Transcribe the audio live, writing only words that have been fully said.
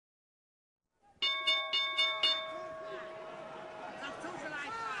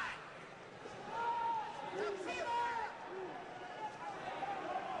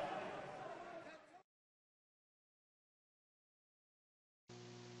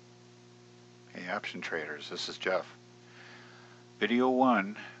option traders. This is Jeff. Video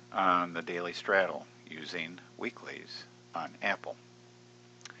 1 on the daily straddle using weeklies on Apple.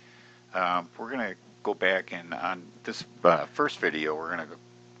 We're going to go back and on this first video we're going to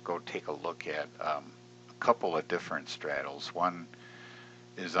go take a look at a couple of different straddles. One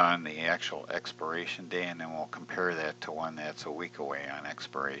is on the actual expiration day, and then we'll compare that to one that's a week away on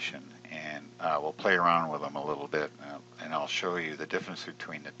expiration, and we'll play around with them a little bit, and I'll show you the difference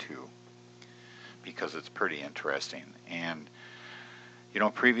between the two because it's pretty interesting. And you know,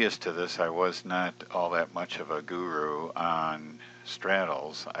 previous to this I was not all that much of a guru on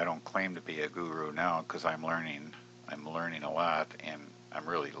straddles. I don't claim to be a guru now because I'm learning a lot, and I'm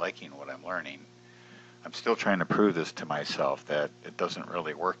really liking what I'm learning. I'm still trying to prove this to myself that it doesn't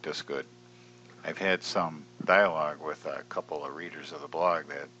really work this good. I've had some dialogue with a couple of readers of the blog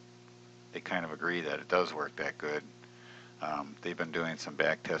that they kind of agree that it does work that good. They've been doing some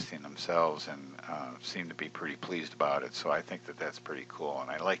back testing themselves and seem to be pretty pleased about it, so I think that that's pretty cool,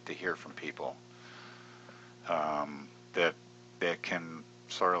 and I like to hear from people that can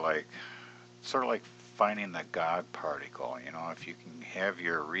sort of like finding the God particle. You know, if you can have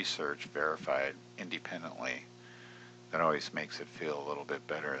your research verified independently, that always makes it feel a little bit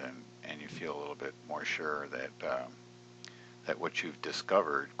better, and you feel a little bit more sure that that what you've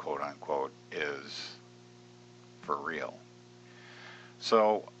discovered, quote unquote, is for real.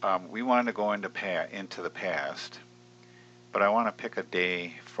 So we want to go into the past, but I want to pick a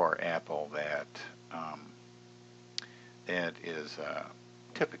day for Apple that that is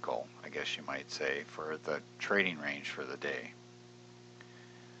typical, I guess you might say, for the trading range for the day.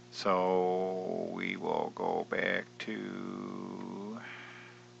 So we will go back to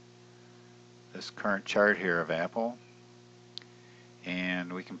this current chart here of Apple,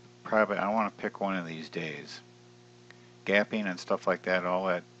 and we can probably, I want to pick one of these days. Gapping and stuff like that, all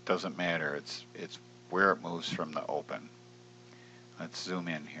that doesn't matter. It's where it moves from the open. Let's zoom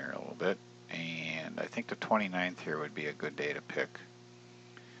in here a little bit, and I think the 29th here would be a good day to pick.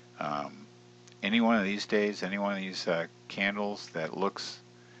 Any one of these days, any one of these candles that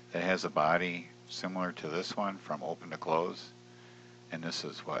has a body similar to this one from open to close, and this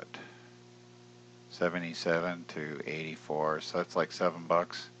is what, 77 to 84, so that's like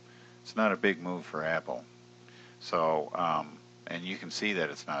 $7. It's not a big move for Apple. So, and you can see that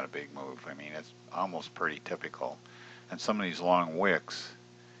it's not a big move. I mean, it's almost pretty typical. And some of these long wicks,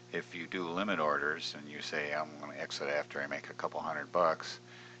 if you do limit orders and you say, I'm going to exit after I make a couple $100,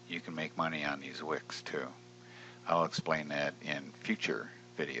 you can make money on these wicks too. I'll explain that in future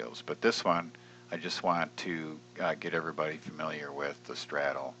videos. But this one, I just want to get everybody familiar with the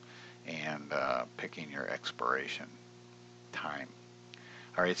straddle and picking your expiration time.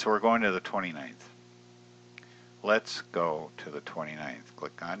 All right, so we're going to the 29th. Let's go to the 29th.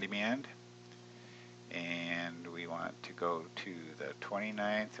 Click on demand, and we want to go to the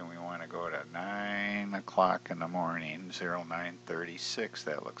 29th, and we want to go to 9 o'clock in the morning, 0936.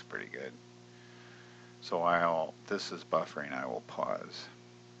 That looks pretty good. So this is buffering, I will pause.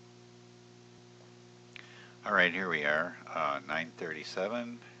 All right, here we are,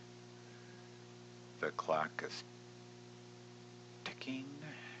 9:37. The clock is ticking,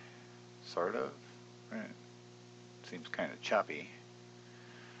 sort of. Right. Seems kind of choppy,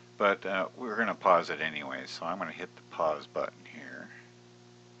 but we're going to pause it anyway, so I'm going to hit the pause button here,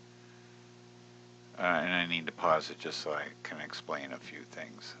 and I need to pause it just so I can explain a few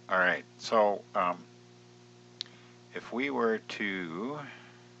things. Alright, so if we were to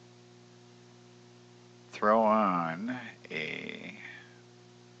throw on a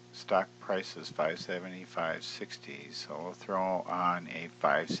stock price is 575.60, so we'll throw on a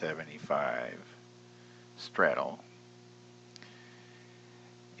 575 straddle,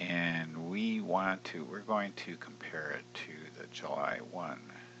 and we're going to compare it to the July 1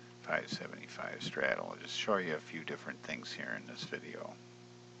 575 straddle. I'll just show you a few different things here in this video.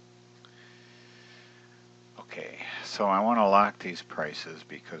 Okay, so I want to lock these prices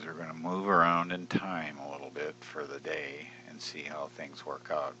because we're going to move around in time a little bit for the day and see how things work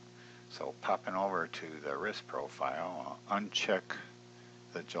out. So popping over to the risk profile, I'll uncheck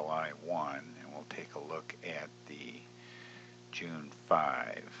the July 1, and we'll take a look at the June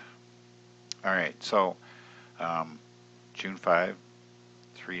 5. Alright, so June 5,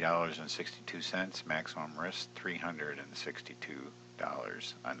 $3.62, maximum risk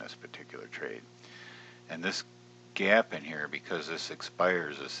 $362 on this particular trade. And this gap in here, because this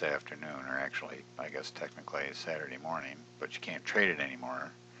expires this afternoon, or actually I guess technically it's Saturday morning, but you can't trade it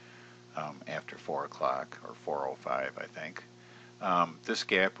anymore after 4 o'clock or 4:05, I think. This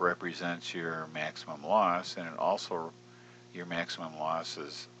gap represents your maximum loss, and it also, your maximum loss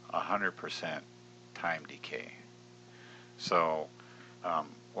is 100% time decay. So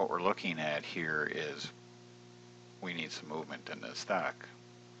what we're looking at here is we need some movement in the stock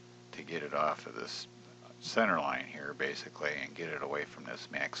to get it off of this center line here basically and get it away from this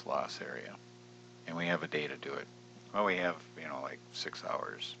max loss area. And we have a day to do it. Well, we have, like 6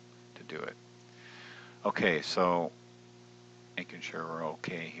 hours to do it. Okay, so making sure we're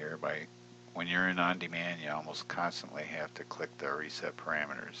okay here by, when you're in on demand, you almost constantly have to click the reset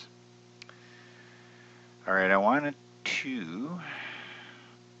parameters. All right, I wanted to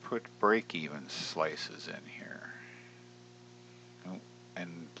put break-even slices in here.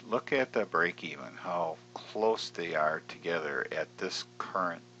 And look at the break-even, how close they are together at this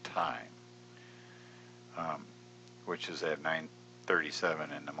current time, which is at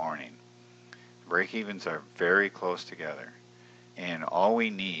 9:37 in the morning. Break-evens are very close together, and all we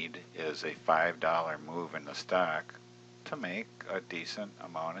need is a $5 move in the stock to make a decent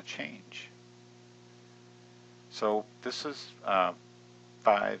amount of change. So this is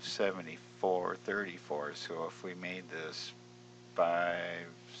 574.34, so if we made this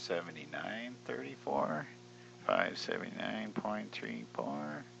 579.34,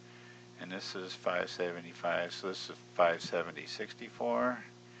 579.34, and this is 575, so this is 570.64.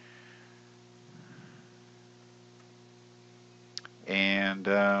 And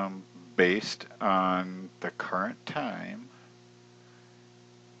based on the current time,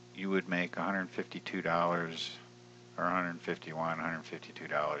 you would make $152 or $151,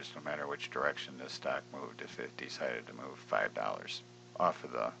 $152 no matter which direction this stock moved if it decided to move $5 off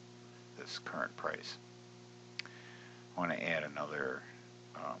of this current price. I want to add another,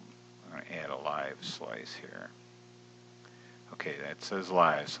 I'm going to add a live slice here. Okay, that says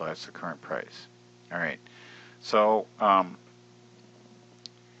live, so that's the current price. All right, so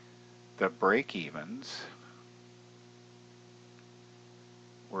the break-evens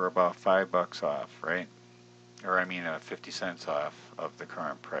were about $5 off, right? Or I mean 50 cents off of the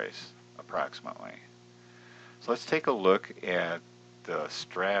current price, approximately. So let's take a look at the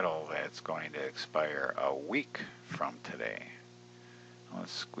straddle that's going to expire a week from today.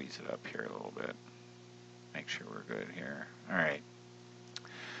 Let's squeeze it up here a little bit. Make sure we're good here. All right.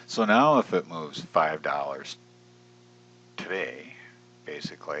 So now if it moves $5 today,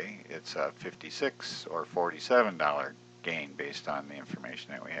 basically, it's a $56 or $47 gain based on the information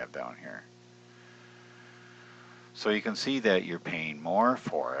that we have down here. So you can see that you're paying more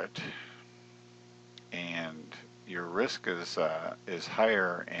for it, and your risk is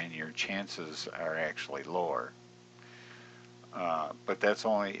higher, and your chances are actually lower. But that's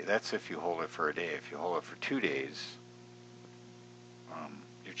if you hold it for a day. If you hold it for 2 days,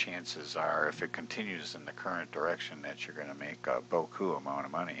 your chances are, if it continues in the current direction, that you're going to make a beaucoup amount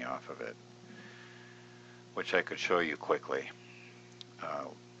of money off of it, which I could show you quickly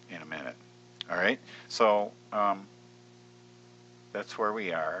in a minute. All right, so that's where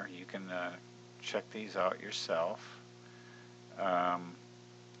we are. You can check these out yourself.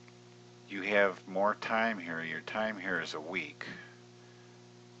 You have more time here. Your time here is a week,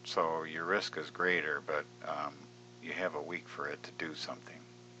 so your risk is greater, but you have a week for it to do something.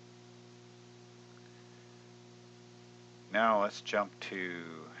 Now let's jump to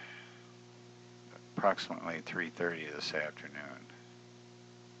approximately 3:30 this afternoon.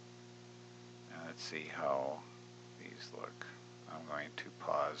 Now let's see how these look. I'm going to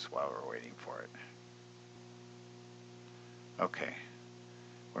pause while we're waiting for it. Okay,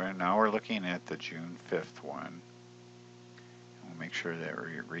 now we're looking at the June 5th one. We'll make sure that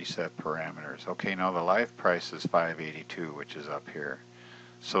we reset parameters. Okay, now the live price is 582, which is up here.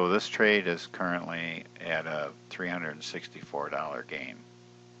 So this trade is currently at a $364 gain.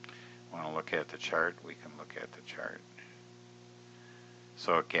 Want to look at the chart? We can look at the chart.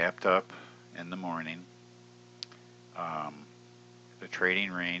 So it gapped up in the morning. The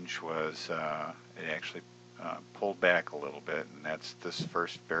trading range was, it actually pulled back a little bit, and that's this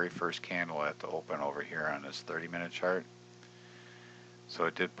very first candle at the open over here on this 30-minute chart. So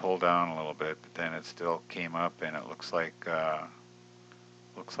it did pull down a little bit, but then it still came up, and it looks like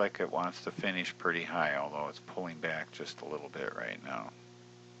it wants to finish pretty high, although it's pulling back just a little bit right now.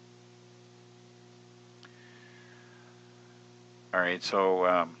 All right,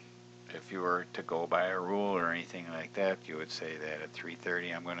 so if you were to go by a rule or anything like that, you would say that at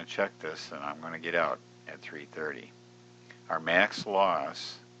 3:30 I'm going to check this and I'm going to get out at 3:30. Our max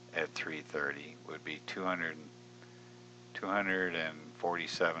loss at 3:30 would be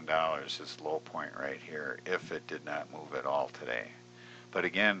 $247, this low point right here, if it did not move at all today. But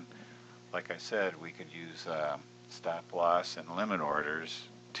again, like I said, we could use stop loss and limit orders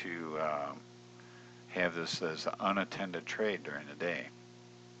to have this as an unattended trade during the day.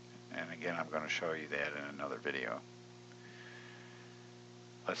 And again, I'm going to show you that in another video.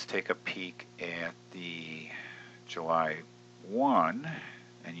 Let's take a peek at the July 1,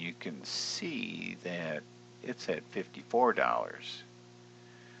 and you can see that it's at $54.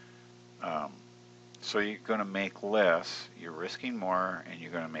 So you're going to make less, you're risking more, and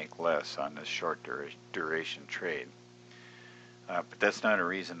you're going to make less on this short duration trade. But that's not a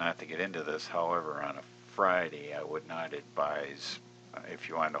reason not to get into this. However, on a Friday, I would not advise, if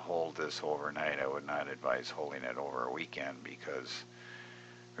you want to hold this overnight, I would not advise holding it over a weekend, because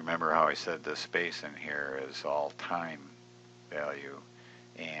remember how I said the space in here is all time value,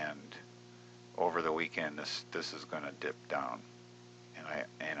 and over the weekend this is going to dip down,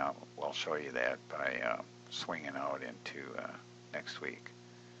 and I'll show you that by swinging out into next week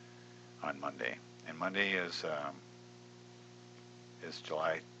on Monday. And Monday is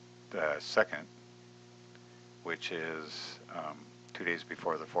July 2nd, which is 2 days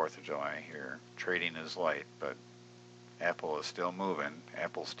before the 4th of July here. Trading is light, but Apple is still moving.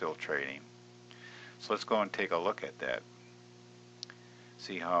 Apple's still trading. So let's go and take a look at that.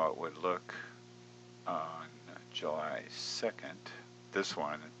 See how it would look on July 2nd. This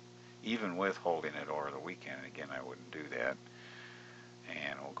one, even with holding it over the weekend, again, I wouldn't do that.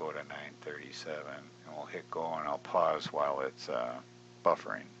 And we'll go to 937, and we'll hit go, and I'll pause while it's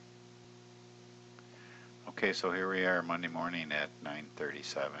buffering. Okay, so here we are Monday morning at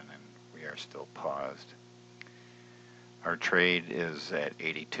 9:37, and we are still paused. Our trade is at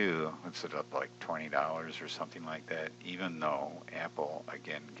 82. It's up like $20 or something like that, even though Apple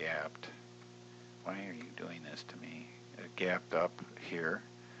again gapped. Why are you doing this to me? It gapped up here.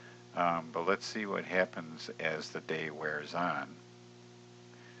 But let's see what happens as the day wears on.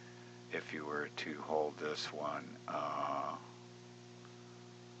 If you were to hold this one,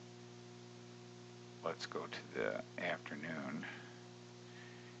 let's go to the afternoon,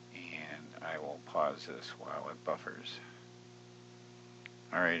 and I will pause this while it buffers.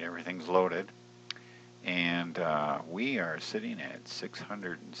 Alright, everything's loaded, and we are sitting at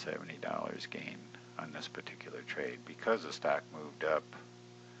 $670 gain on this particular trade because the stock moved up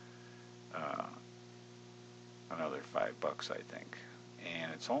another $5, I think.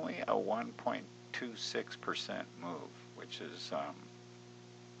 And it's only a 1.26% move, which is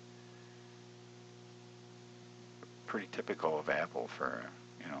pretty typical of Apple for,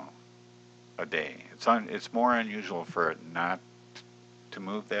 a day. It's more unusual for it not to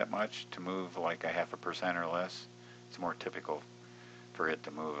move that much, to move like 0.5% or less. It's more typical for it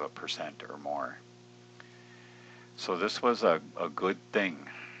to move 1% or more. So this was a good thing,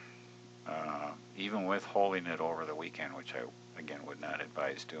 even with holding it over the weekend, which I again would not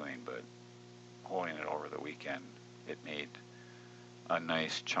advise doing, but holding it over the weekend, it made a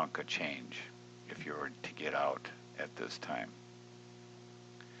nice chunk of change if you were to get out at this time.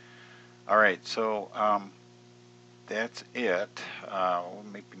 Alright, so that's it. We'll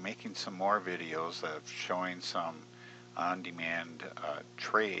be making some more videos of showing some on-demand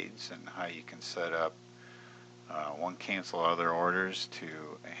trades and how you can set up one cancel other orders to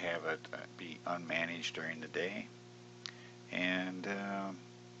have it be unmanaged during the day, and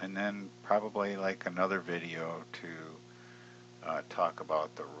then probably like another video to talk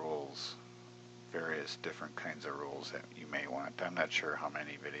about the rules, various different kinds of rules that you may want. I'm not sure how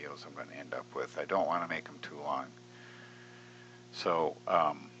many videos I'm going to end up with. I don't want to make them too long. So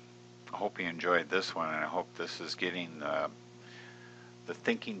I hope you enjoyed this one, and I hope this is getting the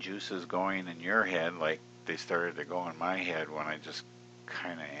thinking juices going in your head like they started to go in my head when I just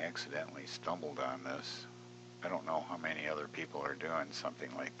kind of accidentally stumbled on this. I don't know how many other people are doing something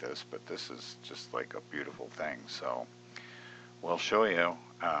like this, but this is just like a beautiful thing. So we'll show you.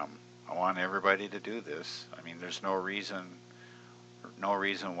 I want everybody to do this. I mean, there's no reason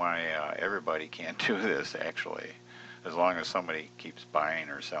why everybody can't do this, actually, as long as somebody keeps buying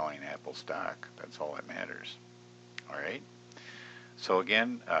or selling Apple stock. That's all that matters. All right. So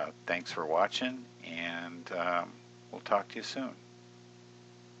again, thanks for watching, and we'll talk to you soon.